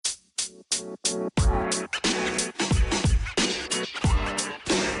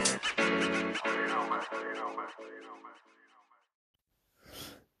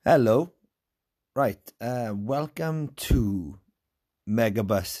Hello. Right. Welcome to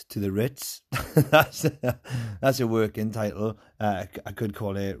Megabus to the Ritz. that's a working title. I could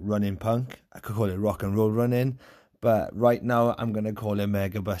call it Running Punk. I could call it Rock and Roll Running. But right now I'm going to call it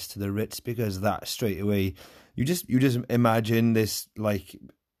Megabus to the Ritz because that straight away, you just imagine this like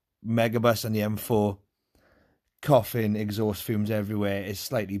megabus on the M4, coughing, exhaust fumes everywhere. It's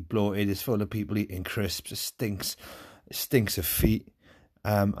slightly bloated. It's full of people eating crisps. It stinks of feet.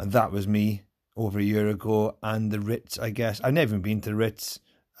 And that was me over a year ago. And the Ritz, I guess. I've never even been to the Ritz.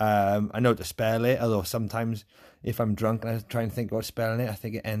 I know how to spell it, although sometimes if I'm drunk and I try and think about spelling it, I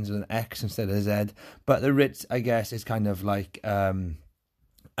think it ends with an X instead of a Z. But the Ritz, I guess, is kind of like an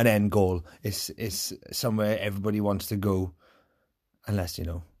end goal. It's somewhere everybody wants to go, unless,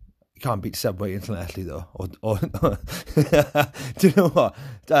 you can't beat Subway internationally though. Or do you know what?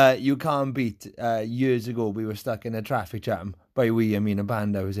 You can't beat. Years ago, we were stuck in a traffic jam. By we, I mean a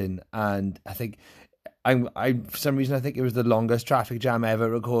band I was in, and I think I for some reason I think it was the longest traffic jam ever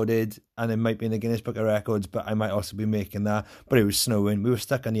recorded, and it might be in the Guinness Book of Records, but I might also be making that. But it was snowing. We were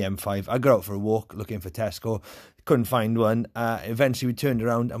stuck on the M5. I got out for a walk looking for Tesco. Couldn't find one. Eventually we turned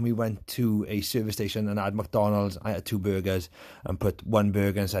around and we went to a service station and I had McDonald's. I had 2 burgers and put one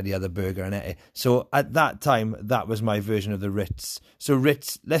burger inside the other burger and ate it. So at that time, that was my version of the Ritz. So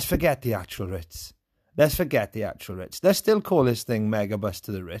Ritz, let's forget the actual Ritz. Let's still call this thing Megabus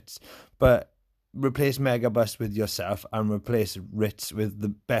to the Ritz, but replace Megabus with yourself and replace Ritz with the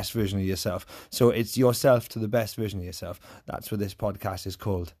best version of yourself. So it's yourself to the best version of yourself. That's what this podcast is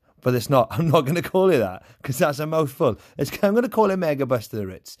called. But it's not. I'm not going to call it that because that's a mouthful. I'm going to call it Megabus to the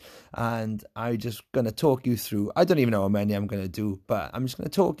Ritz. And I'm just going to talk you through, I don't even know how many I'm going to do, but I'm just going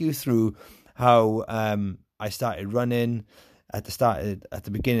to talk you through how I started running at the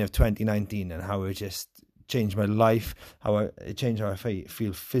beginning of 2019 and how it just changed my life, it changed how I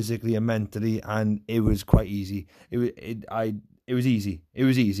feel physically and mentally, and it was quite easy. It was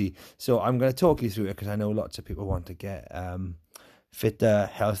easy. So I'm going to talk you through it because I know lots of people want to get fitter,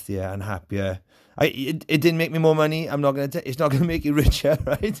 healthier, and happier. It didn't make me more money. It's not going to make you richer,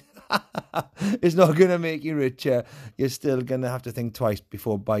 right? It's not going to make you richer. You're still going to have to think twice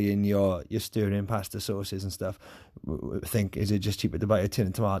before buying your stirring pasta sauces and stuff. Think, is it just cheaper to buy a tin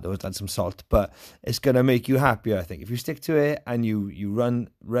of tomatoes and some salt? But it's going to make you happier, I think. If you stick to it and you run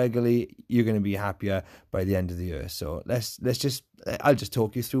regularly, you're going to be happier by the end of the year. So I'll just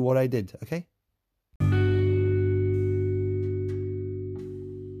talk you through what I did, okay?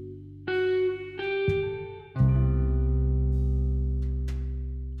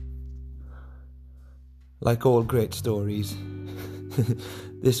 Like all great stories,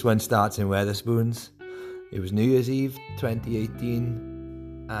 this one starts in Wetherspoons. It was New Year's Eve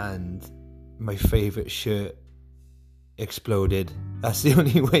 2018 and my favourite shirt exploded. That's the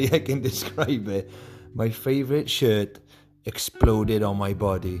only way I can describe it. My favourite shirt exploded on my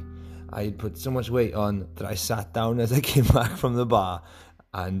body. I had put so much weight on that I sat down as I came back from the bar.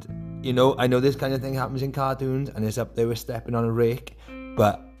 And, I know this kind of thing happens in cartoons and it's up there with stepping on a rake,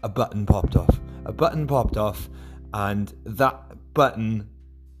 but a button popped off. And that button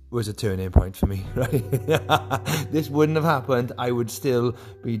was a turning point for me, right? This wouldn't have happened. I would still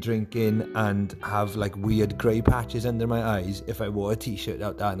be drinking and have like weird grey patches under my eyes if I wore a t-shirt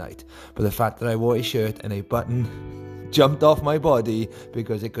out that night. But the fact that I wore a shirt and a button jumped off my body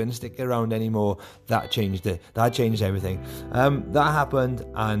because it couldn't stick around anymore, that changed it. That changed everything. That happened,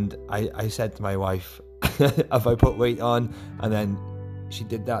 and I said to my wife, if I put weight on, and then she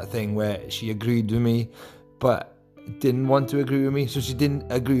did that thing where she agreed with me, but didn't want to agree with me. So she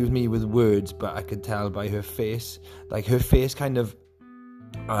didn't agree with me with words, but I could tell by her face. Like her face kind of,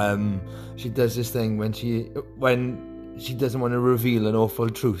 she does this thing when she doesn't want to reveal an awful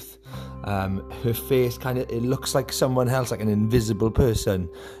truth. Her face it looks like someone else, like an invisible person,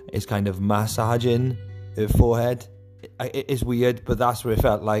 is kind of massaging her forehead. It's weird, but that's what it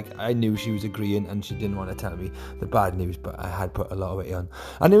felt like. I knew she was agreeing and she didn't want to tell me the bad news, but I had put a lot of weight on.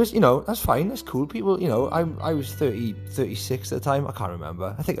 And it was, that's fine, that's cool. People, I was 36 at the time. I can't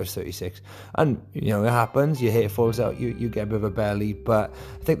remember. I think I was 36. And, it happens. Your hair falls out. You get a bit of a belly. But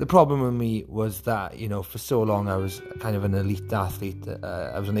I think the problem with me was that, for so long I was kind of an elite athlete.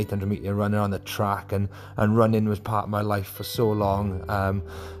 I was an 800 metre runner on the track, and running was part of my life for so long.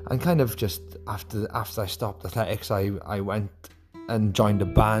 And kind of just after I stopped athletics, I went and joined a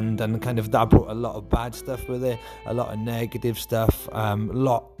band, and kind of that brought a lot of bad stuff with it, a lot of negative stuff,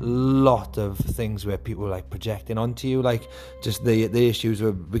 lot of things where people were like projecting onto you, like just the issues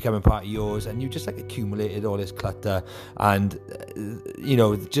were becoming part of yours, and you just like accumulated all this clutter, and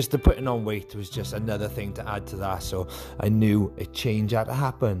just the putting on weight was just another thing to add to that. So I knew a change had to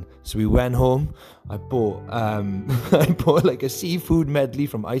happen. So we went home. I bought like a seafood medley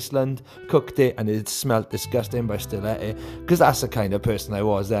from Iceland, cooked it, and it smelled disgusting, but I still ate it because that's the kind of person I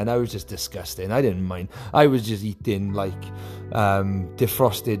was then. I was just disgusting. I didn't mind. I was just eating like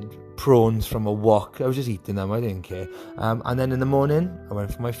defrosted prawns from a wok. I was just eating them. I didn't care. And then in the morning, I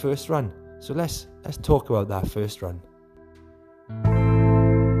went for my first run. So let's talk about that first run.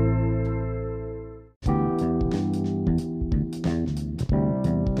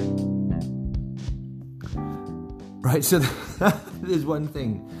 Right, so there's one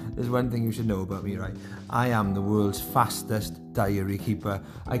thing you should know about me, right? I am the world's fastest diary keeper.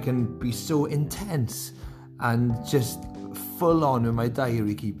 I can be so intense and just full on with my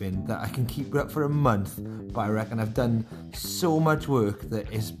diary keeping that I can keep it up for a month, but I reckon I've done so much work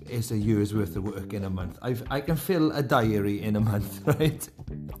that is a year's worth of work in a month. I can fill a diary in a month, right?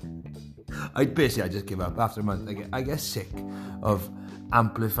 I just give up after a month. I get sick of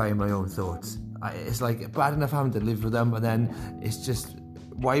amplifying my own thoughts. It's like bad enough having to live with them, but then it's just,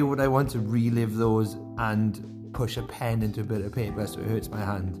 why would I want to relive those and push a pen into a bit of paper so it hurts my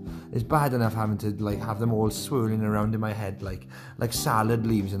hand? It's bad enough having to like have them all swirling around in my head like salad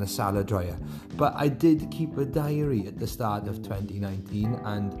leaves in a salad dryer. But I did keep a diary at the start of 2019,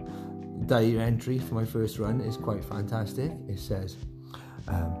 and diary entry for my first run is quite fantastic. It says,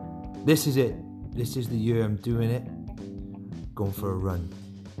 this is it. This is the year I'm doing it. Going for a run.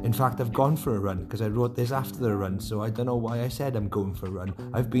 In fact, I've gone for a run because I wrote this after the run, so I don't know why I said I'm going for a run.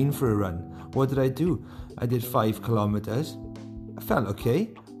 I've been for a run. What did I do? I did 5 kilometers. I felt okay.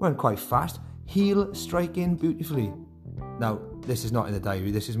 Went quite fast. Heel striking beautifully. Now, this is not in the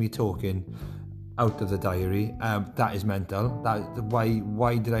diary. This is me talking out of the diary. That is mental.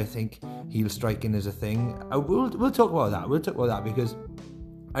 Why did I think heel striking is a thing? We'll talk about that. We'll talk about that because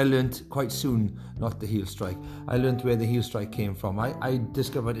I learnt quite soon not to heel strike. I learnt where the heel strike came from. I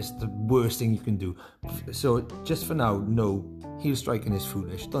discovered it's the worst thing you can do. So just for now, no, heel striking is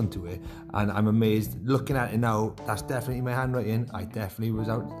foolish. Don't do it. And I'm amazed. Looking at it now, that's definitely my handwriting. I definitely was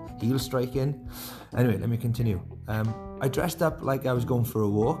out heel striking. Anyway, let me continue. I dressed up like I was going for a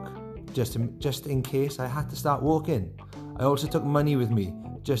walk, just in case I had to start walking. I also took money with me,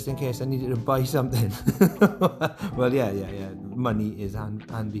 just in case I needed to buy something. Well, yeah. Money is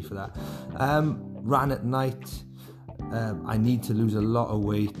handy for that. Ran at night. I need to lose a lot of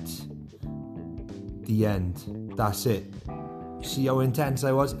weight. The end. That's it. See how intense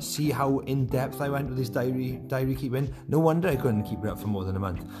I was? See how in-depth I went with this diary keeping? No wonder I couldn't keep it up for more than a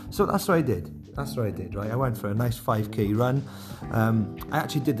month. So that's what I did. Right? I went for a nice 5k run. I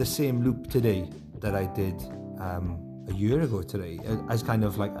actually did the same loop today that I did a year ago today, as kind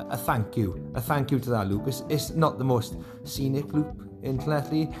of like a thank you to that loop. It's not the most scenic loop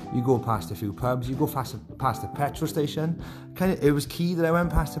intellectually. You go past a few pubs, you go past a petrol station. It was key that I went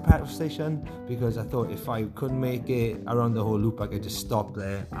past the petrol station because I thought if I couldn't make it around the whole loop, I could just stop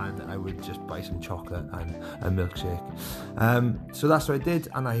there and I would just buy some chocolate and a milkshake. So that's what I did,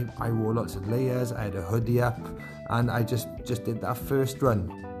 and I wore lots of layers. I had a hoodie up, and I just did that first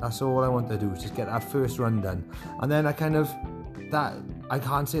run. That's all I wanted to do, was just get that first run done. And then I can't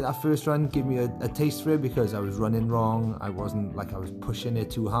say that first run gave me a taste for it because I was running wrong. I wasn't like I was pushing it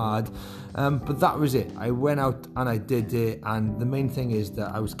too hard. But that was it. I went out and I did it. And the main thing is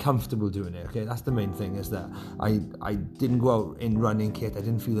that I was comfortable doing it. Okay, that's the main thing, is that I didn't go out in running kit. I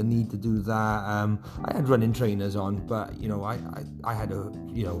didn't feel the need to do that. I had running trainers on, but I had a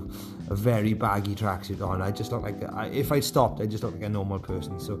very baggy tracksuit on. I just looked like if I stopped, I just looked like a normal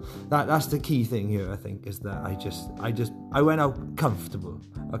person. So that's the key thing here, I think, is that I went out comfortable.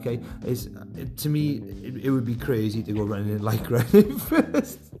 Okay, to me it would be crazy to go running in Lycra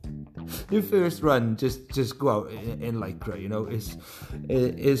your first run, just go out in Lycra.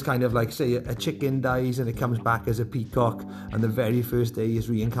 It is kind of like, say a chicken dies and it comes back as a peacock, and the very first day is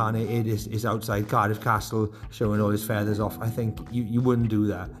reincarnated is outside Cardiff Castle showing all his feathers off. I think you wouldn't do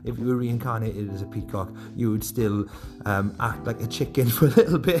that. If you were reincarnated as a peacock, you would still act like a chicken for a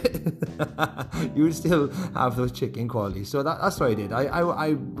little bit. You would still have those chicken qualities. So that's what I did.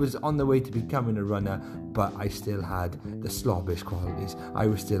 I was on the way to becoming a runner, but I still had the slobbish qualities. I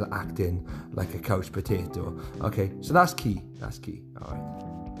was still acting like a couch potato. Okay, so that's key. All right.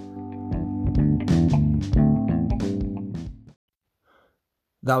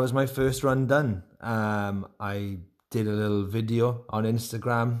 That was my first run done. I did a little video on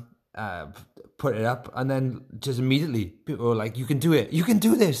Instagram, put it up, and then just immediately people were like, you can do it, you can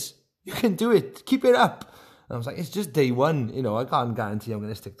do this, you can do it, keep it up. And I was like, it's just day one, I can't guarantee I'm going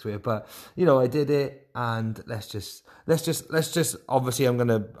to stick to it, but I did it. And let's just obviously I'm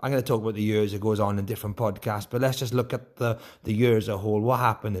gonna talk about the year as it goes on in different podcasts, but let's just look at the year as a whole. What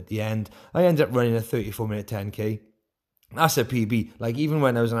happened at the end? I ended up running a 34-minute 10k. That's a PB. Like, even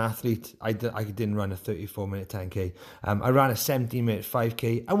when I was an athlete, I didn't run a 34-minute 10k. I ran a 17-minute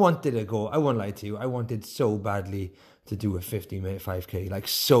 5k. I wanted to go. I won't lie to you. I wanted so badly to do a 15-minute 5k, like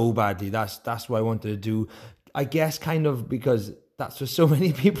so badly. That's what I wanted to do. I guess kind of because that's what so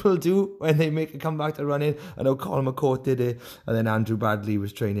many people do when they make a comeback to running. I know Colin McCourt did it, and then Andrew Bradley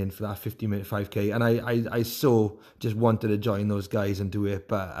was training for that 50-minute 5k, and I so just wanted to join those guys and do it,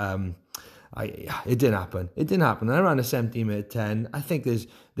 but it didn't happen. It didn't happen. And I ran a 17-minute 10. I think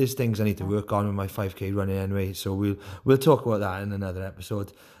there's things I need to work on with my 5k running anyway, so we'll talk about that in another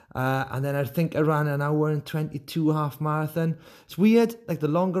episode. And then I think I ran an hour and 22 half marathon. It's weird, like the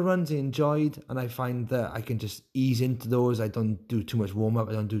longer runs I enjoyed, and I find that I can just ease into those. I don't do too much warm up,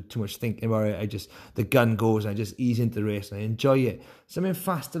 I don't do too much thinking about it. The gun goes and I just ease into the race and I enjoy it. Something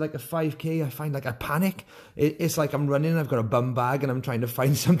faster like a 5k, I find like I panic. It's like I'm running, I've got a bum bag and I'm trying to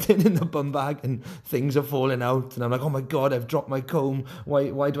find something in the bum bag and things are falling out and I'm like, oh my God, I've dropped my comb.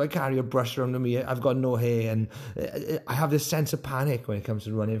 Why do I carry a brush around me? I've got no hair, and I have this sense of panic when it comes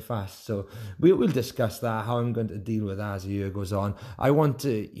to running fast. So we'll discuss that, how I'm going to deal with that as the year goes on. I want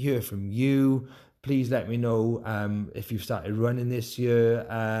to hear from you. Please let me know if you've started running this year.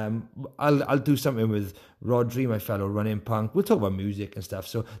 I'll do something with Rodri, my fellow running punk. We'll talk about music and stuff.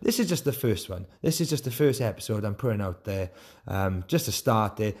 So this is just the first one. This is just the first episode I'm putting out there, just to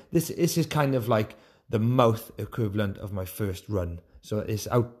start there. This is kind of like the mouth equivalent of my first run. So it's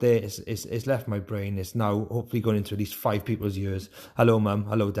out there, it's left my brain. It's now hopefully going into at least 5 people's ears. Hello, Mum.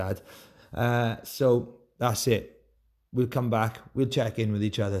 Hello, Dad. So that's it. We'll come back. We'll check in with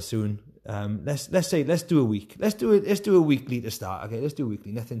each other soon. Let's do a week. Let's do a weekly to start. Okay, let's do a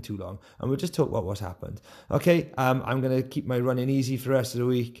weekly, nothing too long, and we'll just talk about what's happened. Okay, I'm gonna keep my running easy for the rest of the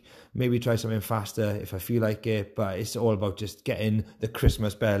week. Maybe try something faster if I feel like it, but it's all about just getting the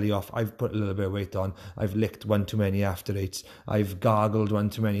Christmas belly off. I've put a little bit of weight on. I've licked one too many after eats. I've gargled one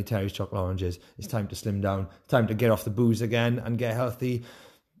too many Terry's chocolate oranges. It's time to slim down. Time to get off the booze again and get healthy.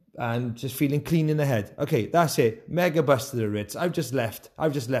 And just feeling clean in the head. Okay, that's it. Mega bus to the Ritz. I've just left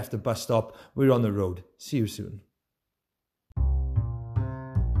the bus stop. We're on the road. See you soon.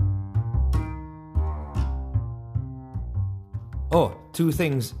 Oh, 2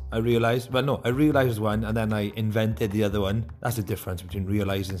 things I realised. Well, no, I realised one and then I invented the other one. That's the difference between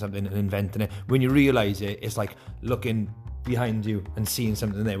realising something and inventing it. When you realise it, it's like looking behind you and seeing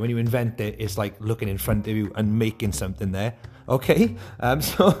something there. When you invent it, it's like looking in front of you and making something there. Okay,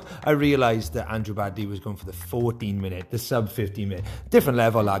 so I realised that Andrew Bradley was going for the 14-minute, the sub 15-minute. Different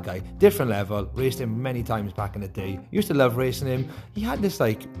level, that guy. Different level. Raced him many times back in the day. Used to love racing him. He had this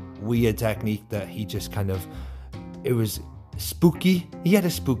like weird technique that he just kind of, it was spooky. He had a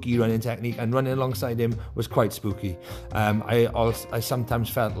spooky running technique, and running alongside him was quite spooky. I sometimes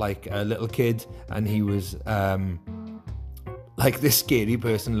felt like a little kid, and he was like this scary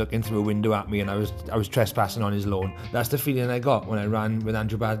person looking through a window at me, and I was trespassing on his lawn. That's the feeling I got when I ran with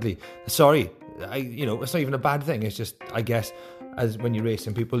Andrew Bradley. Sorry, it's not even a bad thing. It's just, I guess, as when you're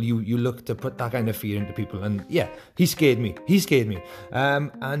racing people, you look to put that kind of fear into people, and yeah, he scared me.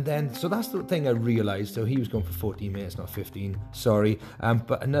 And then, so that's the thing I realised. So he was going for 14 minutes, not 15. Sorry.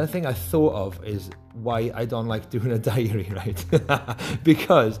 But another thing I thought of is why I don't like doing a diary, right?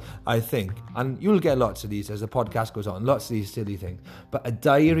 Because I think, and you'll get lots of these as the podcast goes on, lots of these silly things, but a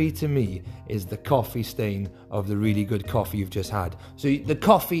diary to me is the coffee stain of the really good coffee you've just had. So the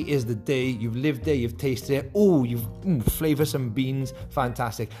coffee is the day you've lived there, you've tasted it, you've flavour some beans,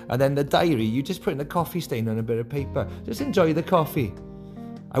 fantastic. And then the diary, you just put in a coffee stain on a bit of paper. Just enjoy the coffee.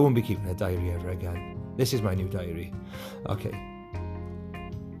 I won't be keeping a diary ever again. This is my new diary. Okay.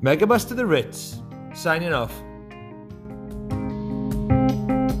 Megabus to the Ritz. Signing off.